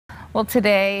Well,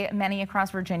 today, many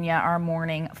across Virginia are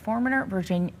mourning former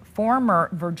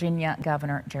Virginia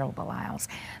Governor Gerald Baliles.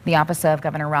 The office of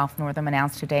Governor Ralph Northam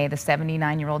announced today the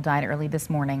 79-year-old died early this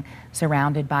morning,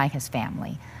 surrounded by his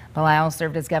family. Baliles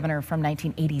served as governor from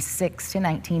 1986 to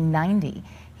 1990.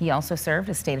 He also served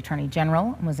as state attorney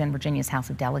general and was in Virginia's House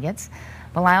of Delegates.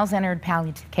 Baliles entered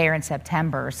palliative care in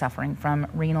September, suffering from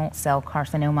renal cell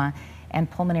carcinoma and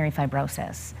pulmonary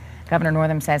fibrosis. Governor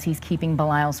Northam says he's keeping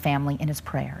Baliles' family in his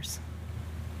prayers.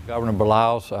 Governor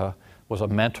Baliles was a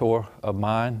mentor of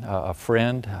mine, a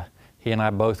friend. He and I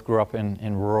both grew up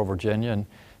in rural Virginia,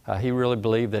 and he really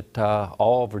believed that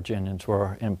all Virginians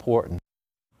were important.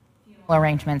 Funeral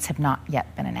arrangements have not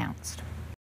yet been announced.